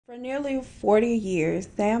For nearly 40 years,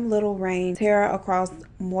 Sam Little reigned terror across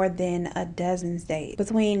more than a dozen states.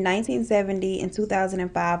 Between 1970 and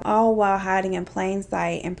 2005, all while hiding in plain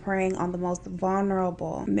sight and preying on the most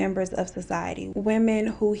vulnerable members of society, women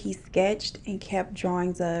who he sketched and kept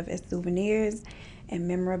drawings of as souvenirs and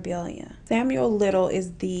memorabilia. Samuel Little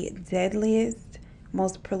is the deadliest,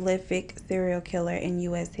 most prolific serial killer in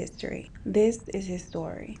U.S. history. This is his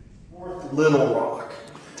story. Little Rock.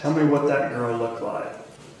 Tell me what that girl looked like.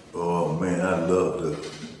 Oh man, I loved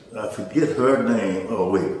her. I forget her name. Oh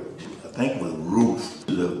wait, I think it was Ruth.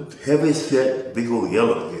 The heavy set, big old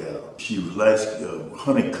yellow hair. She was like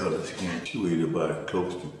honey colored skin. She weighed about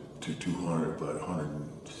close to 200, about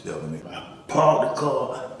 170. I parked the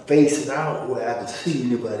car facing out where I could see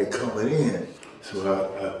anybody coming in. So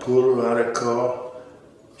I pulled her out of the car.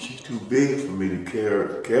 She's too big for me to carry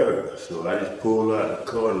her. So I just pulled her out of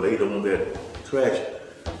the car and laid her on that trash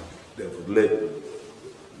that was lit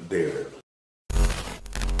there.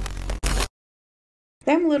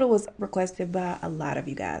 Sam Little was requested by a lot of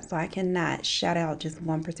you guys, so I cannot shout out just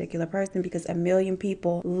one particular person because a million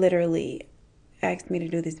people literally asked me to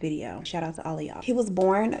do this video. Shout out to all of y'all. He was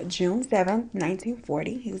born June 7th,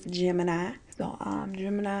 1940. He was a Gemini. So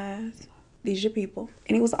Geminis, these your people.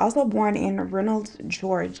 And he was also born in Reynolds,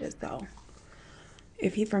 Georgia. So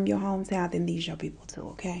if you're from your hometown, then these your people too,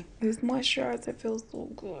 okay? This moisturizer feels so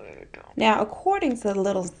good. Now, according to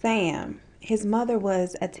little Sam, his mother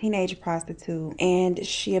was a teenage prostitute and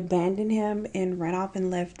she abandoned him and ran off and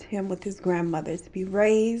left him with his grandmother to be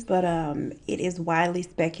raised. But it is widely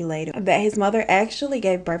speculated that his mother actually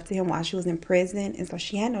gave birth to him while she was in prison, and so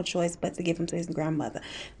she had no choice but to give him to his grandmother,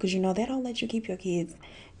 because you know they don't let you keep your kids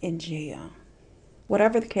in jail.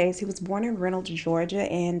 Whatever the case, he was born in Reynolds, Georgia,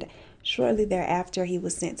 and shortly thereafter, he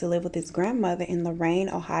was sent to live with his grandmother in Lorain,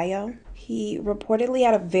 Ohio. He reportedly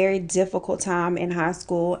had a very difficult time in high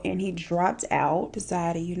school, and he dropped out,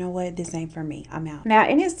 decided, you know what, this ain't for me, I'm out. Now,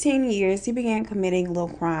 in his teen years, he began committing little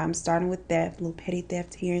crimes, starting with theft, little petty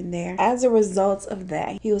theft here and there. As a result of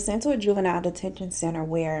that, he was sent to a juvenile detention center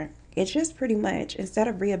where it just pretty much, instead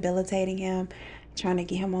of rehabilitating him, trying to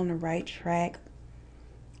get him on the right track,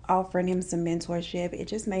 offering him some mentorship, it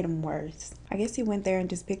just made him worse. I guess he went there and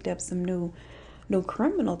just picked up some new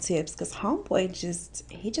criminal tips, because homeboy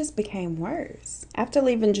just became worse. After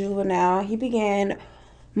leaving juvenile, he began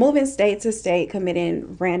moving state to state,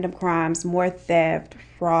 committing random crimes, more theft,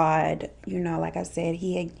 fraud. You know, like I said,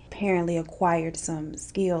 he had apparently acquired some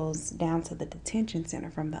skills down to the detention center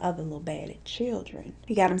from the other little bad children.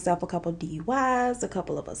 He got himself a couple DUIs, a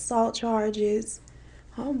couple of assault charges.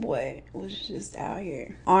 Homeboy was just out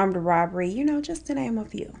here. Armed robbery, you know, just to name a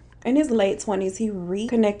few. In his late 20s, he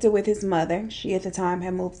reconnected with his mother. She at the time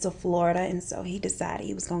had moved to Florida, and so he decided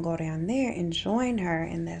he was going to go down there and join her,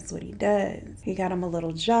 and that's what he does. He got him a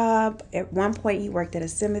little job. At one point, he worked at a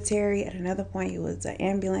cemetery. At another point, he was an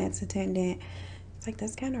ambulance attendant. It's like,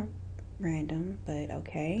 that's kind of random, but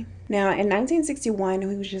okay. Now, in 1961,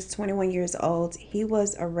 he was just 21 years old. He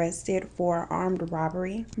was arrested for armed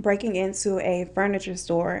robbery, breaking into a furniture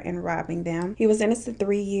store and robbing them. He was sentenced to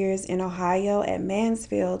 3 years in Ohio at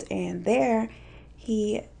Mansfield, and there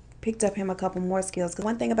he picked up him a couple more skills. Because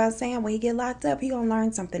one thing about Sam, when he get locked up, he gonna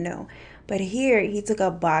learn something new. But here, he took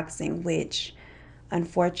up boxing, which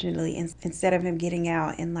unfortunately, instead of him getting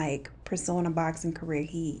out and like pursuing a boxing career,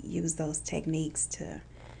 he used those techniques to,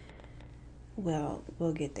 well,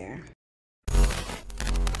 we'll get there.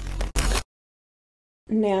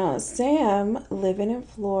 Now, Sam, living in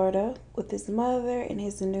Florida with his mother and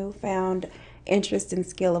his newfound interest and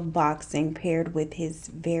skill of boxing, paired with his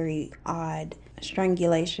very odd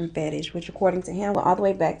strangulation fetish, which according to him went all the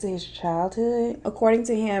way back to his childhood. According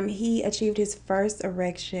to him, he achieved his first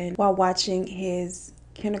erection while watching his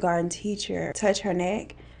kindergarten teacher touch her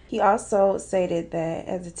neck. He also stated that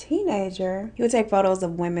as a teenager, he would take photos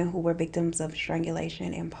of women who were victims of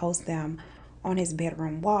strangulation and post them on his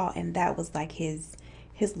bedroom wall, and that was like his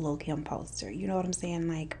little Kim poster. You know what I'm saying?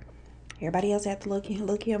 Like, everybody else had the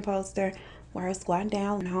little Kim poster where her squatting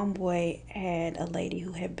down, and homeboy had a lady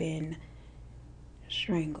who had been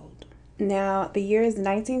strangled. Now, the year is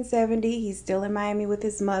 1970. He's still in Miami with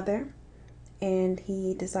his mother, and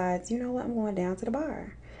he decides, you know what, I'm going down to the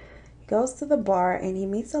bar. Goes to the bar and he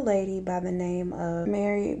meets a lady by the name of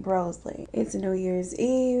Mary Brosley. It's New Year's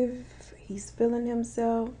Eve. He's feeling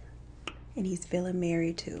himself and he's feeling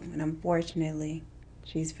Mary too. And unfortunately,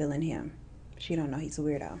 she's feeling him. She don't know he's a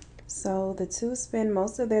weirdo. So the two spend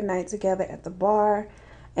most of their night together at the bar,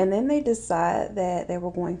 and then they decide that they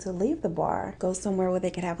were going to leave the bar, go somewhere where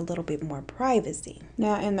they could have a little bit more privacy.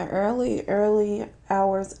 Now, in the early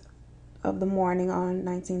hours of the morning on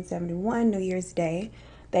 1971, New Year's Day,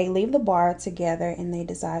 They leave the bar together and they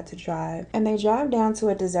decide to drive. And they drive down to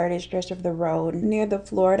a deserted stretch of the road near the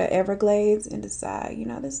Florida Everglades and decide, you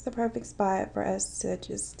know, this is the perfect spot for us to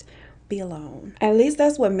just be alone. At least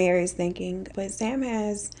that's what Mary's thinking. But Sam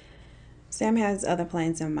has other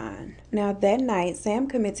plans in mind. Now that night, Sam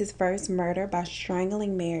commits his first murder by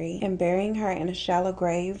strangling Mary and burying her in a shallow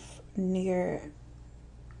grave near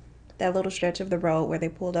that little stretch of the road where they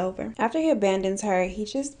pulled over. After he abandons her, he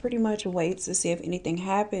just pretty much waits to see if anything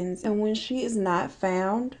happens. And when she is not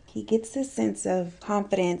found, he gets this sense of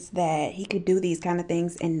confidence that he could do these kind of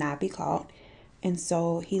things and not be caught. And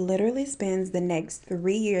so he literally spends the next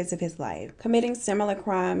 3 years of his life committing similar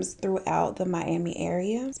crimes throughout the Miami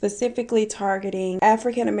area, specifically targeting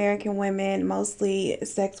African American women, mostly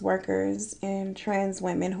sex workers and trans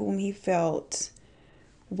women whom he felt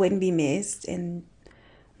wouldn't be missed and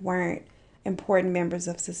weren't important members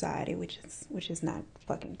of society, which is not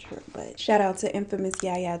fucking true. But shout out to infamous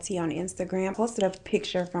Yaya T on Instagram. I posted a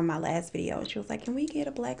picture from my last video and she was like, can we get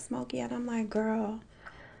a black smoky? And I'm like, girl,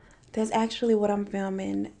 that's actually what I'm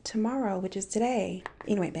filming tomorrow, which is today.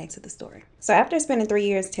 Anyway, back to the story. So after spending 3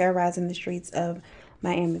 years terrorizing the streets of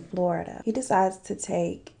Miami, Florida, he decides to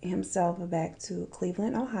take himself back to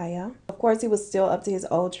Cleveland, Ohio. Of course, he was still up to his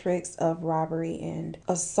old tricks of robbery and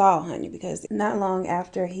assault, honey, because not long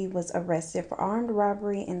after he was arrested for armed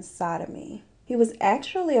robbery and sodomy. He was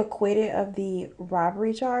actually acquitted of the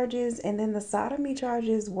robbery charges, and then the sodomy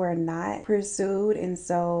charges were not pursued, and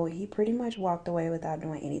so he pretty much walked away without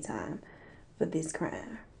doing any time for this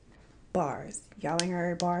crime. Bars. Y'all ain't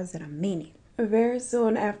heard bars, and I mean it. Very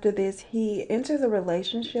soon after this, he enters a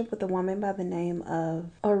relationship with a woman by the name of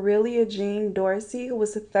Aurelia Jean Dorsey, who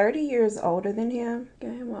was 30 years older than him.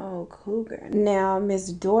 Got him an old cougar. Now,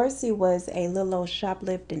 Miss Dorsey was a little old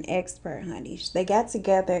shoplifting expert, honey. They got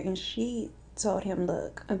together and she told him,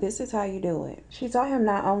 look, this is how you do it. She taught him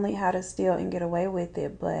not only how to steal and get away with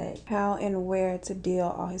it, but how and where to deal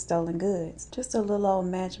all his stolen goods. Just a little old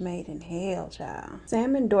match made in hell, child.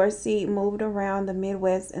 Sam and Dorsey moved around the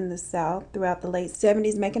Midwest and the South throughout the late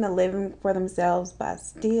 70s, making a living for themselves by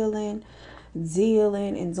stealing,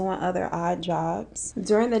 dealing, and doing other odd jobs.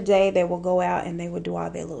 During the day, they would go out and they would do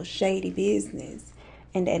all their little shady business.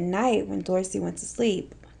 And at night, when Dorsey went to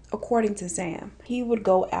sleep, according to Sam, he would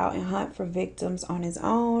go out and hunt for victims on his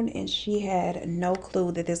own, and she had no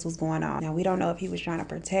clue that this was going on. Now, we don't know if he was trying to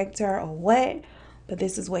protect her or what, but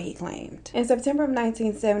this is what he claimed. In September of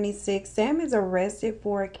 1976, Sam is arrested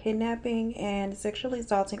for kidnapping and sexually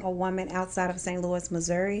assaulting a woman outside of St. Louis,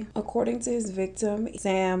 Missouri. According to his victim,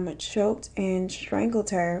 Sam choked and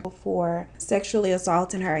strangled her before sexually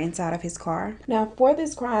assaulting her inside of his car. Now, for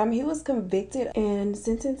this crime, he was convicted and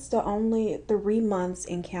sentenced to only 3 months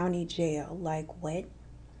in county jail. Like, what?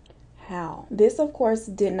 How? This, of course,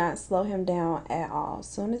 did not slow him down at all. As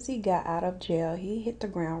soon as he got out of jail, he hit the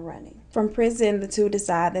ground running. From prison, the two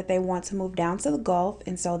decide that they want to move down to the Gulf,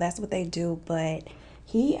 and so that's what they do. But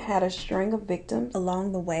he had a string of victims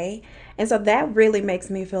along the way, and so that really makes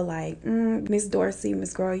me feel like, Miss Dorsey,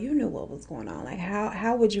 Miss Girl, you knew what was going on. Like,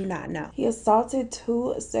 how would you not know? He assaulted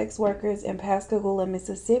 2 sex workers in Pascagoula,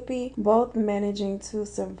 Mississippi, both managing to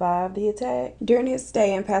survive the attack. During his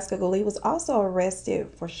stay in Pascagoula, he was also arrested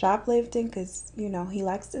for shoplifting because, you know, he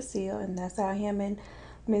likes to steal, and that's how him and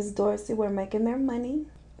Miss Dorsey were making their money,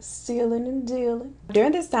 stealing and dealing.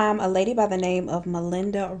 During this time, a lady by the name of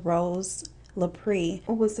Melinda Rose LaPree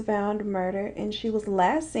was found murdered, and she was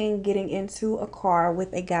last seen getting into a car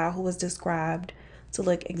with a guy who was described to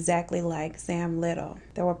look exactly like Sam Little.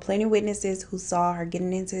 There were plenty of witnesses who saw her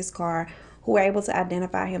getting into his car who were able to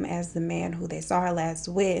identify him as the man who they saw her last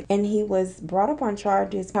with, and he was brought up on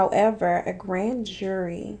charges. However, a grand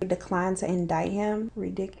jury declined to indict him.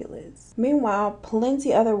 Ridiculous. Meanwhile,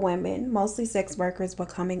 plenty other women, mostly sex workers, were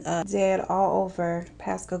coming up dead all over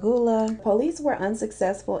Pascagoula. Police were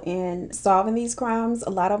unsuccessful in solving these crimes. A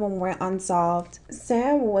lot of them were unsolved.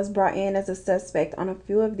 Sam was brought in as a suspect on a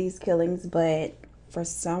few of these killings, but for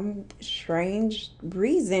some strange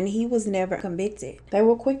reason, he was never convicted. They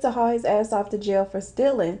were quick to haul his ass off to jail for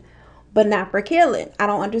stealing, but not for killing. I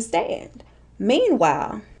don't understand.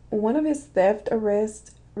 Meanwhile, one of his theft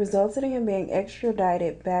arrests resulted in him being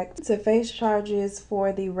extradited back to face charges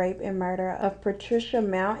for the rape and murder of Patricia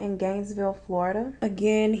Mount in Gainesville, Florida.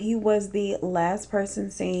 Again, he was the last person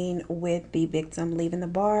seen with the victim leaving the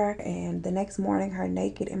bar, and the next morning her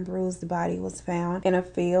naked and bruised body was found in a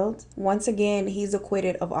field. Once again, he's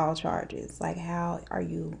acquitted of all charges. Like, how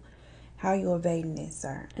How you evading this,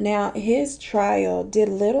 sir? Now, his trial did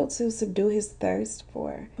little to subdue his thirst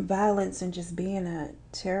for violence and just being a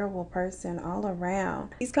terrible person all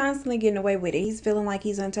around. He's constantly getting away with it. He's feeling like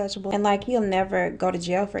he's untouchable and like he'll never go to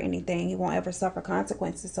jail for anything. He won't ever suffer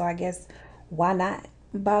consequences. So I guess why not?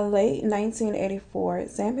 By late 1984,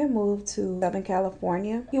 Sam had moved to Southern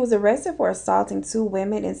California. He was arrested for assaulting 2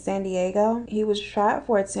 women in San Diego. He was tried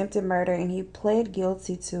for attempted murder and he pled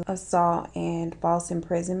guilty to assault and false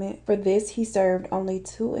imprisonment. For this, he served only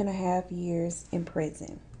 2.5 years in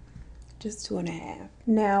prison. Just 2.5.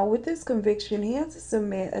 Now, with this conviction, he had to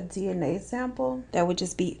submit a DNA sample that would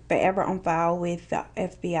just be forever on file with the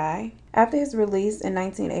FBI. After his release in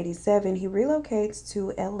 1987, he relocates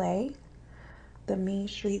to LA, the mean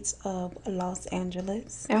streets of Los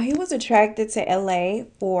Angeles. Now, he was attracted to LA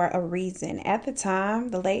for a reason. At the time,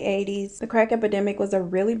 the late 80s, the crack epidemic was a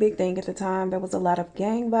really big thing at the time. There was a lot of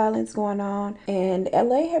gang violence going on, and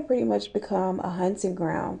LA had pretty much become a hunting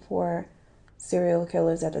ground for serial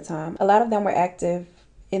killers at the time. A lot of them were active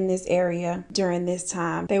in this area during this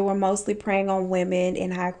time. They were mostly preying on women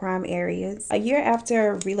in high crime areas. A year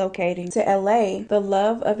after relocating to LA, the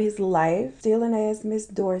love of his life, stealing as Miss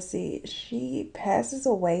Dorsey, she passes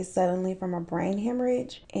away suddenly from a brain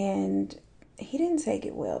hemorrhage, and he didn't take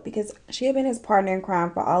it well because she had been his partner in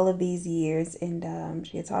crime for all of these years, and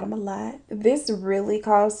she had taught him a lot. This really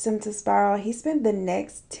caused him to spiral. He spent the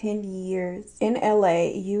next 10 years in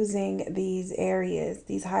LA using these areas,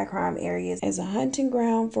 these high crime areas, as a hunting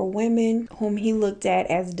ground for women whom he looked at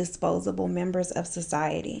as disposable members of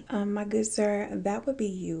society. My good sir, that would be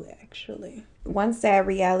you actually. One sad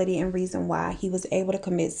reality and reason why he was able to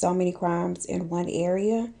commit so many crimes in one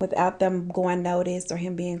area without them going noticed or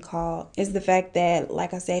him being caught is the fact that,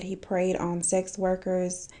 like I said, he preyed on sex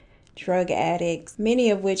workers, drug addicts,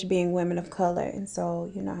 many of which being women of color. And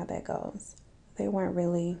so you know how that goes. They weren't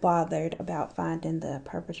really bothered about finding the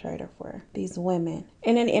perpetrator for these women.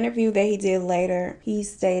 In an interview that he did later, he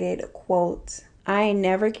stated, quote, "I ain't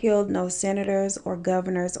never killed no senators or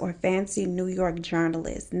governors or fancy New York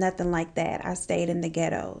journalists. Nothing like that. I stayed in the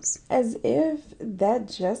ghettos." As if that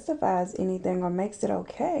justifies anything or makes it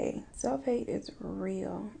okay. Self-hate is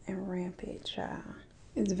real and rampant, child.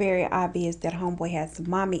 It's very obvious that homeboy has some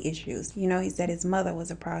mommy issues. You know, he said his mother was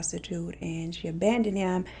a prostitute and she abandoned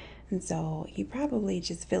him. And so he probably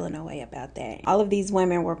just feeling a way about that. All of these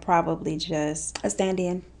women were probably just a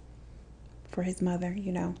stand-in for his mother,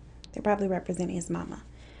 you know. They're probably representing his mama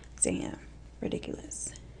to him. Ridiculous.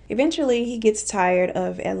 Eventually, he gets tired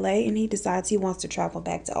of LA and he decides he wants to travel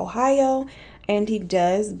back to Ohio. And he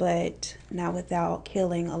does, but not without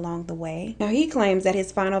killing along the way. Now, he claims that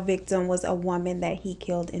his final victim was a woman that he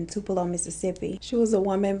killed in Tupelo, Mississippi. She was a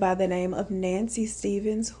woman by the name of Nancy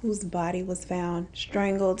Stevens, whose body was found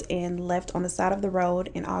strangled and left on the side of the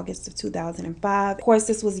road in August of 2005. Of course,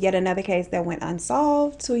 this was yet another case that went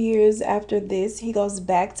unsolved. 2 years after this, he goes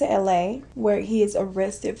back to LA, where he is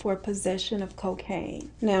arrested for possession of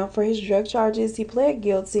cocaine. Now, for his drug charges, he pled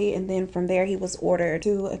guilty, and then from there, he was ordered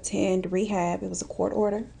to attend rehab. It was a court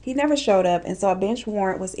order. He never showed up, and so a bench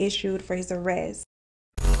warrant was issued for his arrest.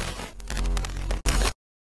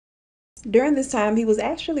 During this time, he was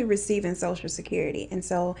actually receiving Social Security, and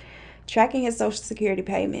so tracking his Social Security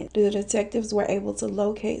payment, the detectives were able to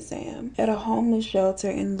locate Sam at a homeless shelter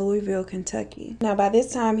in Louisville, Kentucky. Now, by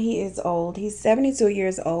this time, he is old. He's 72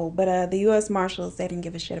 years old, but the U.S. Marshals, they didn't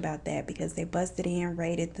give a shit about that because they busted in,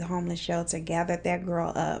 raided the homeless shelter, gathered that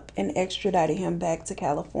girl up, and extradited him back to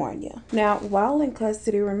California. Now, while in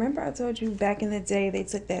custody, remember I told you back in the day they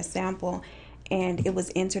took that sample and it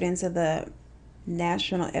was entered into the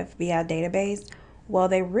National FBI database? Well,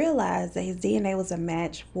 they realized that his DNA was a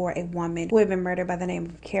match for a woman who had been murdered by the name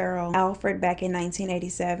of Carol Alford back in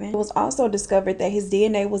 1987. It was also discovered that his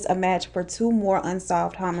DNA was a match for 2 more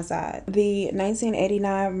unsolved homicides. The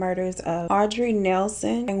 1989 murders of Audrey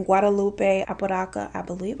Nelson and Guadalupe Apodaca. I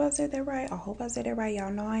believe I said that right. I hope I said that right.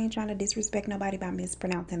 Y'all know I ain't trying to disrespect nobody by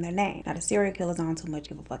mispronouncing their name. Now, the serial killers I don't too much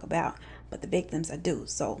give a fuck about, but the victims I do,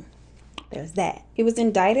 so there's that. He was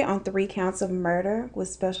indicted on 3 counts of murder with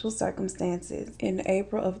special circumstances in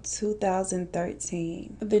April of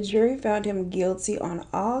 2013. The jury found him guilty on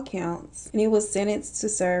all counts, and he was sentenced to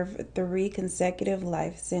serve 3 consecutive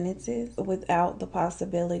life sentences without the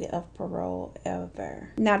possibility of parole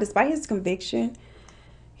ever. Now, despite his conviction,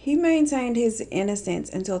 he maintained his innocence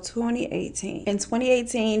until 2018. In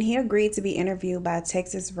 2018, he agreed to be interviewed by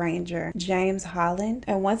Texas Ranger James Holland,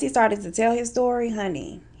 and once he started to tell his story,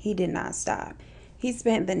 honey, he did not stop. He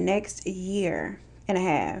spent the next year and a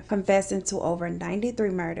half, confessing to over 93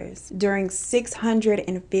 murders during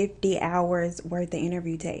 650 hours worth of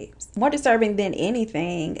interview tapes. More disturbing than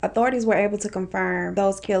anything, authorities were able to confirm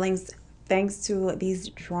those killings thanks to these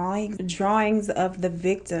drawings of the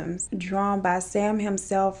victims drawn by Sam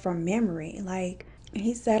himself from memory. Like,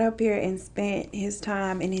 he sat up here and spent his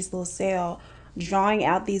time in his little cell drawing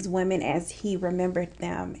out these women as he remembered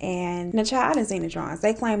them. And the child didn't see the drawings.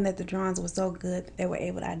 They claimed that the drawings were so good that they were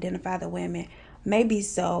able to identify the women. Maybe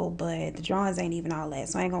so, but the drawings ain't even all that.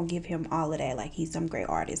 So I ain't gonna give him all of that like he's some great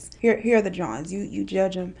artist. Here are the drawings. You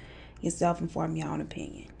judge them yourself and form your own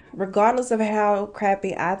opinion. Regardless of how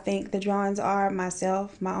crappy I think the drawings are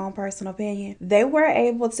myself, my own personal opinion, they were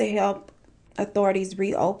able to help authorities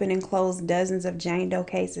reopen and close dozens of Jane Doe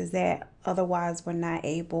cases that otherwise were not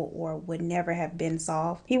able or would never have been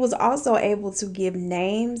solved. He was also able to give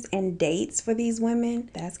names and dates for these women.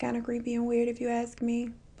 That's kind of creepy and weird if you ask me,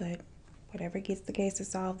 but whatever gets the cases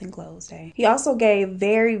solved and closed, eh? He also gave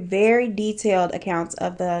very, very detailed accounts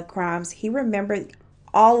of the crimes. He remembered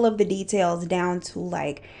all of the details down to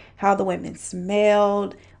like how the women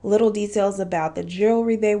smelled, little details about the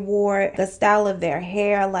jewelry they wore, the style of their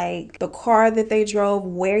hair, like the car that they drove,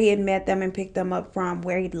 where he had met them and picked them up from,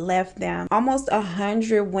 where he'd left them. Almost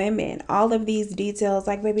 100 women. All of these details,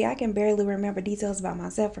 like, baby, I can barely remember details about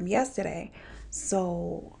myself from yesterday.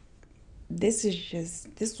 So this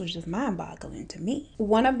was just mind-boggling to me.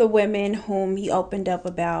 One of the women whom he opened up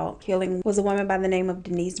about killing was a woman by the name of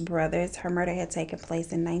Denise Brothers. Her murder had taken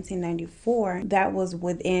place in 1994. That was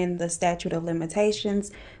within the statute of limitations,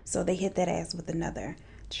 so they hit that ass with another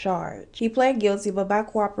charge. He pled guilty, but by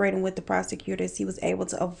cooperating with the prosecutors, he was able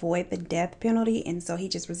to avoid the death penalty, and so he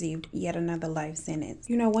just received yet another life sentence.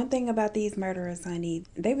 You know, one thing about these murderers, honey,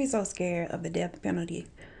 they be so scared of the death penalty,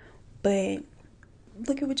 but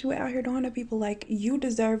look at what you were out here doing to people. Like, you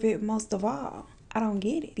deserve it most of all. I don't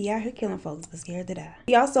get it. Be out here killing folks but scared to die.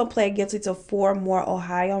 He also pled guilty to 4 more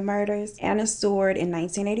Ohio murders. Anna Stewart in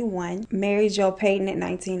 1981, Mary Jo Payton in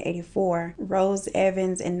 1984, Rose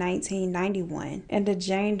Evans in 1991, and the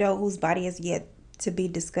Jane Doe whose body is yet to be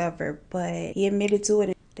discovered, but he admitted to it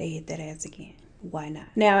and they hit that ass again. Why not?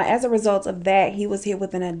 Now, as a result of that, he was hit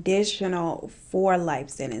with an additional 4 life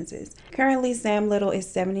sentences. Currently, Sam Little is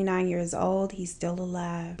 79 years old. He's still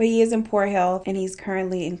alive, but he is in poor health and he's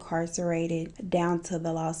currently incarcerated down to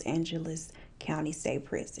the Los Angeles County State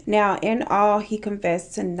Prison. Now, in all, he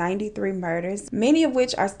confessed to 93 murders, many of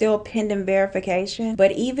which are still pending verification.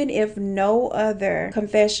 But even if no other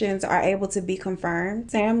confessions are able to be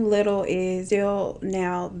confirmed, Sam Little is still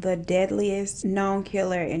now the deadliest known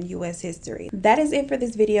killer in U.S. history. That is it for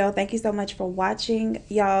this video. Thank you so much for watching.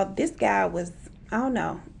 Y'all, this guy was, I don't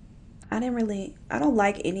know. I don't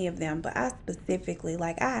like any of them, but I specifically,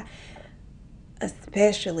 I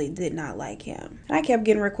especially did not like him. And I kept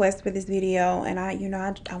getting requests for this video, and I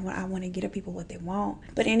want to get people what they want.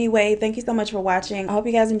 But anyway, thank you so much for watching. I hope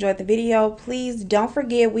you guys enjoyed the video. Please don't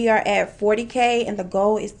forget, we are at 40K and the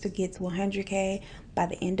goal is to get to 100K by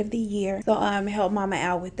the end of the year. So help mama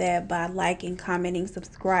out with that by liking, commenting,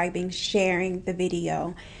 subscribing, sharing the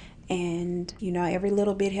video. And every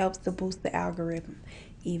little bit helps to boost the algorithm.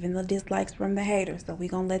 Even the dislikes from the haters. So we're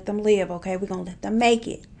going to let them live, okay? We're going to let them make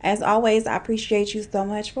it. As always, I appreciate you so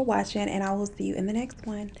much for watching, and I will see you in the next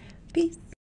one. Peace.